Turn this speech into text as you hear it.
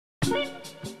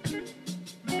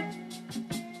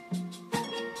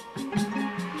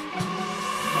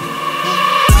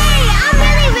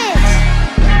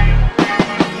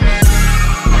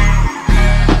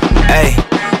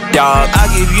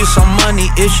give you some money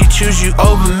if she choose you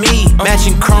over me.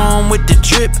 Matching chrome with the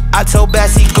drip, I told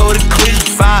Bassy go to Cleat.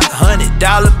 $500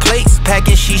 plates,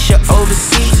 packing shisha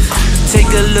overseas.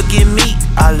 Take a look at me,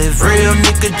 I live real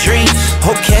nigga dreams.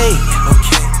 Okay,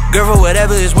 girl, for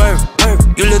whatever it's worth,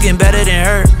 you looking better than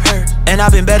her, and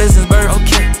I've been better since birth.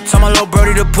 Told my little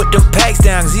brody to put them packs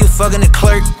down, cause he was fucking the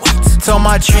clerk. Told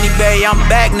my Trini bae I'm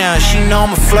back now, she know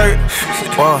I'm a flirt.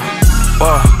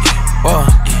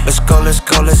 Let's go, let's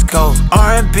go, let's go.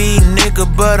 R&B nigga,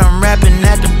 but I'm rapping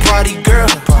at the party, girl.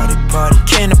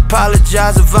 Can't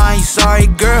apologize if I ain't sorry,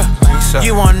 girl.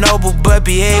 You want noble, but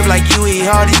behave like you eat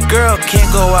Hardy's, girl.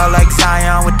 Can't go out like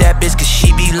Zion with that bitch, cause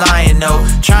she be lying, though.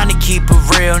 Trying to keep a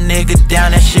real nigga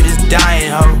down, that shit is dying,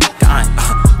 ho.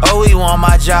 Oh, he want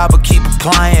my job, but keep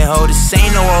applying, ho. This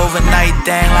ain't no overnight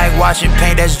thing, like watching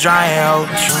paint that's drying, ho.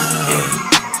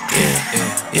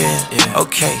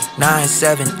 Okay, 9,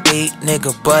 7, 8,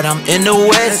 nigga, but I'm in the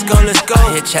west. Let's go.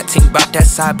 I hear chatting about that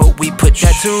side, but we put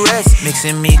that to rest.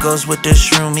 Mixing Migos with the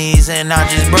shroomies, and I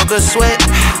just broke a sweat.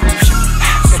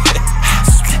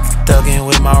 Thuggin'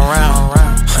 with my round.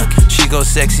 She go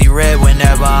sexy red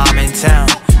whenever I'm in town.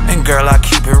 And girl, I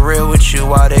keep it real with you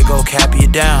while they go cap you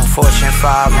down. Fortune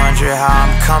 500, how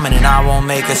I'm coming, and I won't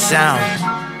make a sound.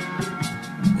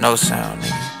 No sound,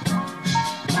 nigga.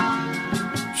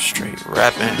 Straight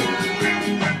rapping,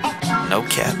 no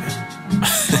capping.